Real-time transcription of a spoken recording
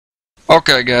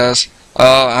Okay, guys,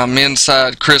 I'm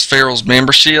inside Chris Farrell's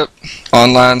membership,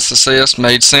 Online Success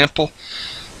Made Simple.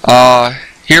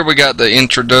 Here we got the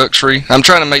introductory. I'm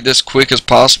trying to make this quick as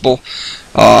possible.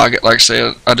 Like I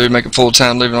said, I do make a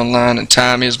full-time living online, and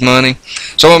time is money.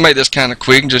 So I'm going to make this kind of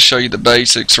quick and just show you the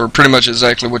basics, or pretty much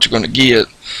exactly what you're going to get,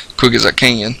 quick as I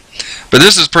can. But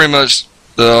this is pretty much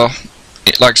the,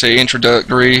 like I say,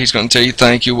 introductory. He's going to tell you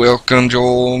thank you, welcome,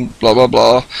 Joel, blah blah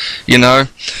blah, you know,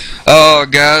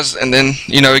 guys, and then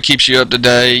it keeps you up to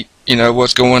date,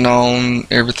 what's going on,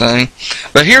 everything.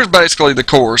 But here's basically the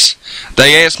course.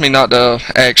 They asked me not to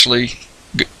actually,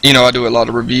 I do a lot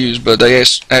of reviews, but they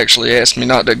actually asked me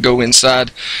not to go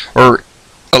inside or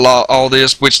all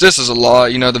this, which this is a lot.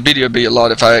 The video would be a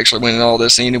lot if I actually went in all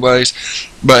this anyways.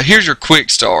 But here's your quick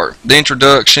start. The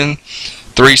introduction,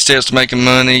 3 steps to making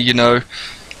money,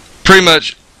 pretty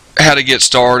much how to get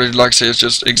started. Like I said, it's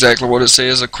just exactly what it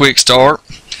says, a quick start.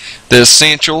 The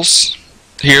essentials,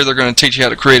 here they're going to teach you how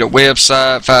to create a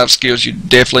website, 5 skills you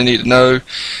definitely need to know,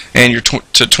 and your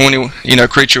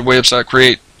create your website,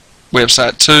 create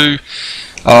website 2,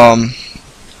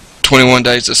 21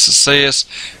 days of success,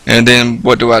 and then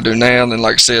what do I do now? Then,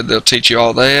 like I said, they'll teach you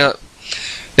all that.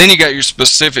 Then you got your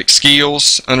specific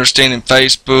skills, understanding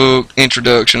Facebook,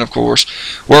 introduction, of course,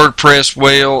 WordPress,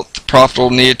 wealth, profitable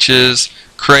niches,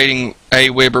 creating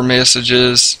Aweber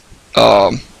messages,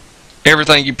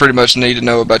 everything you pretty much need to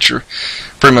know about your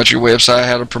website,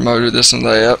 how to promote it, this and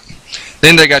that.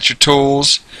 Then they got your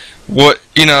tools, what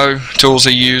tools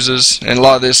he uses, and a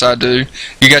lot of this I do.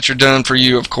 You got your done for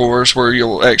you, of course, where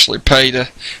you'll actually pay to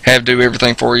have do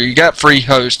everything for you. You got free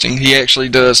hosting. He actually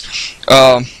does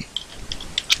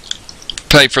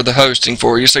pay for the hosting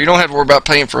for you, so you don't have to worry about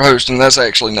paying for hosting. That's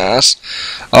actually nice.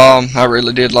 I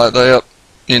really did like that.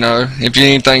 If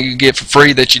anything you get for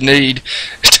free that you need,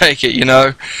 take it.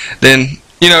 Then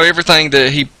everything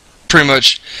that he pretty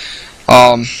much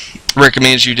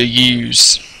recommends you to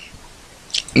use.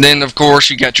 And then, of course,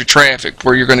 you got your traffic,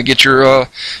 where you're going to get your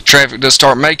traffic to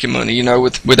start making money.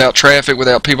 Without traffic,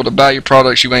 without people to buy your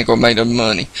products, you ain't going to make no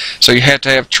money. So you have to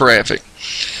have traffic.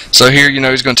 So here,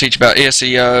 he's going to teach about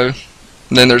SEO.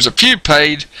 And then there's a few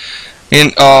paid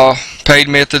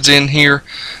methods in here,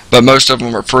 but most of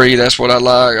them are free. That's what I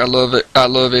like. I love it. I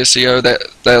love SEO.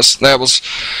 That was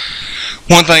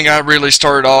one thing I really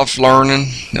started off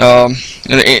learning.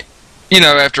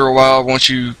 After a while, once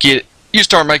you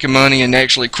start making money and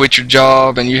actually quit your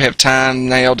job, and you have time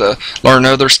now to learn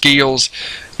other skills,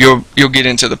 you'll get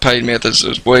into the paid methods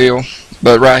as well.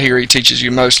 But right here, he teaches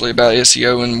you mostly about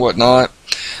SEO and whatnot.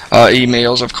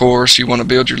 Emails, of course. You want to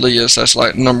build your list. That's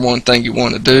like the #1 thing you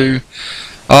want to do.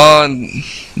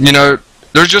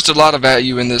 There's just a lot of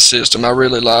value in this system. I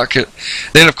really like it.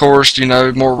 Then, of course,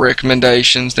 more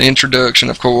recommendations. The introduction,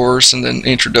 of course, and then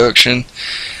introduction.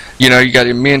 You got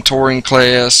your mentoring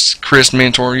class, Chris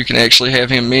Mentor. You can actually have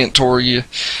him mentor you.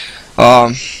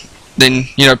 Then,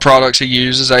 products he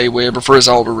uses, Aweber for his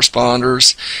older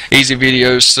responders, Easy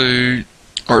Video Suite,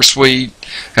 or Suite,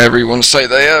 however you want to say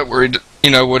that, where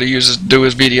what he uses to do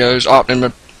his videos,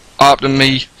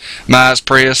 Optimize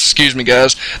Press. Excuse me,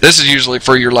 guys. This is usually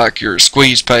for your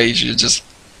squeeze page. You just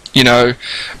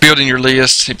building your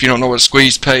list. If you don't know what a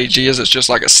squeeze page is, it's just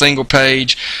like a single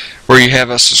page where you have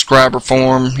a subscriber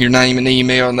form, your name and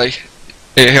email, and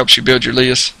it helps you build your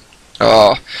list.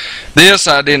 This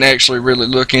I didn't actually really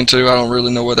look into. I don't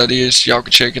really know what that is. Y'all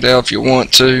can check it out if you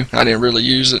want to. I didn't really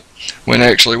use it when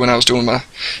I was doing my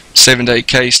 7-day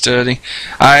case study.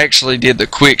 I actually did the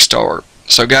quick start.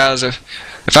 So guys, if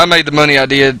I made the money I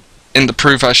did in the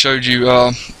proof I showed you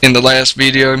in the last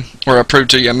video, where I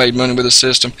proved to you I made money with the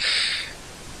system,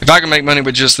 if I can make money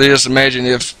with just this, imagine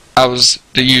if I was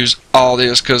to use all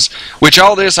this. Which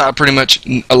all this, a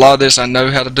lot of this I know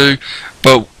how to do,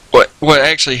 but what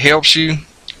actually helps you,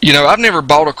 I've never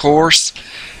bought a course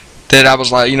that I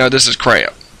was like, this is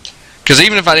crap. Because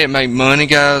even if I didn't make money,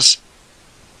 guys,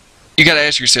 you got to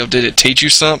ask yourself, did it teach you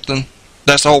something?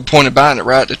 That's the whole point of buying it,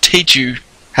 right? To teach you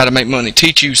how to make money,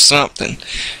 teach you something.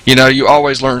 You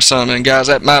always learn something. And guys,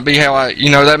 that might be how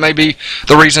that may be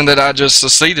the reason that I just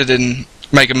succeeded in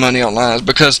making money online, is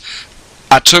because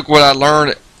I took what I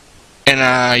learned and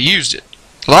I used it.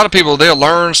 A lot of people, they'll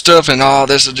learn stuff and,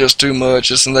 this is just too much,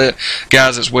 this and that.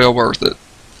 Guys, it's well worth it.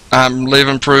 I'm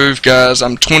living proof, guys.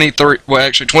 I'm 23, well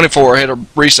actually 24. I had a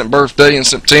recent birthday in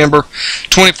September.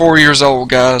 24 years old,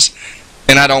 guys,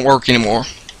 and I don't work anymore,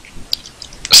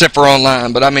 except for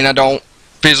online. But I don't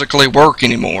physically work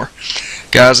anymore,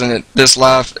 guys, and this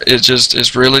life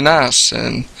is really nice.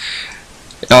 And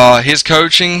his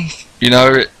coaching,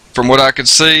 from what I could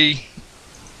see,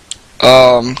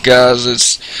 Guys,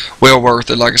 it's well worth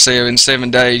it. Like I said, in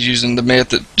 7 days using the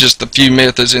method, just the few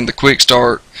methods in the quick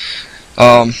start,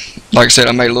 like I said,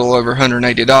 I made a little over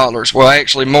 $180. Well,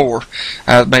 actually more.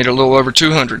 I made a little over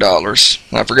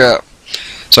 $200. I forgot.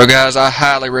 So guys, I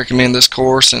highly recommend this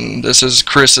course, and this is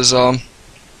Chris's Online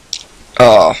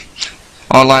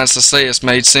Success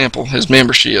Made Simple, his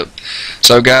membership.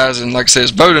 So guys, and like I said,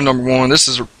 it's voted #1. This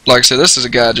is, like I said, this is a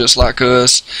guy just like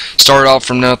us. Started off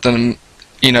from nothing, and,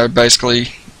 you know,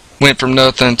 basically went from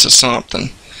nothing to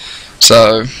something.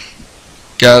 So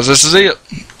guys, this is it,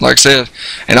 like I said.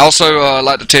 And also I'd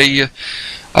like to tell you,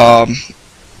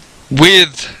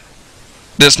 with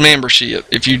this membership,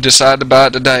 if you decide to buy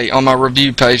it today on my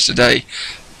review page today,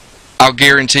 I'll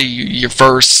guarantee you your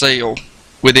first sale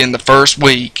within the first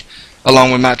week,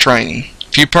 along with my training.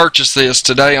 If you purchase this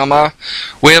today on my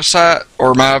website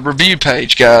or my review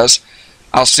page, guys,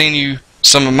 I'll send you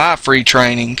some of my free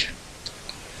training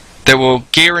that will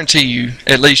guarantee you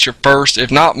at least your first, if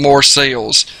not more,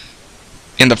 sales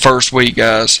in the first week,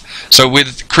 guys. So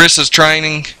with Chris's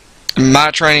training and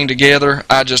my training together,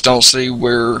 I just don't see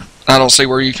where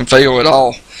you can fail at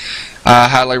all. I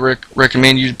highly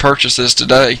recommend you purchase this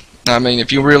today. I mean,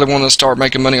 if you really want to start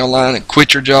making money online and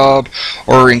quit your job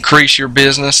or increase your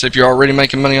business, if you're already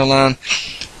making money online,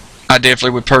 I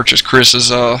definitely would purchase Chris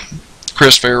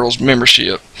Farrell's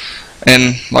membership.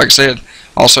 And like I said,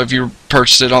 also if you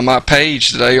purchase it on my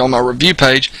page today, on my review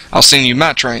page, I'll send you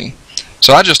my training.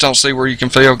 So I just don't see where you can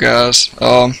fail, guys.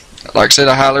 Like I said,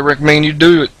 I highly recommend you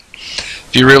do it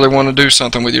if you really want to do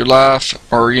something with your life,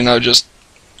 or, you know, just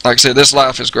like I said, this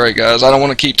life is great, guys. I don't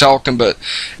want to keep talking, but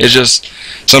it's just,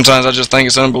 sometimes I just think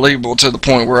it's unbelievable to the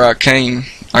point where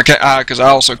because I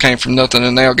also came from nothing,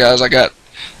 and now, guys, I got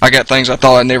things I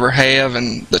thought I'd never have,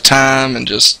 and the time, and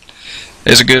just,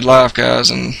 it's a good life,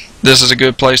 guys, and this is a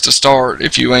good place to start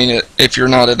if you're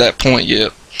not at that point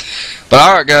yet. But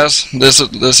alright, guys, this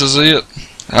is it.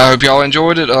 I hope y'all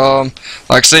enjoyed it. Like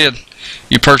I said,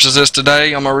 you purchase this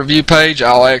today on my review page,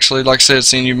 I'll actually, like I said,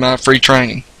 send you my free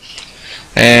training.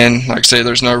 And like I said,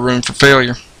 there's no room for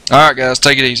failure. Alright, guys,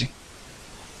 take it easy.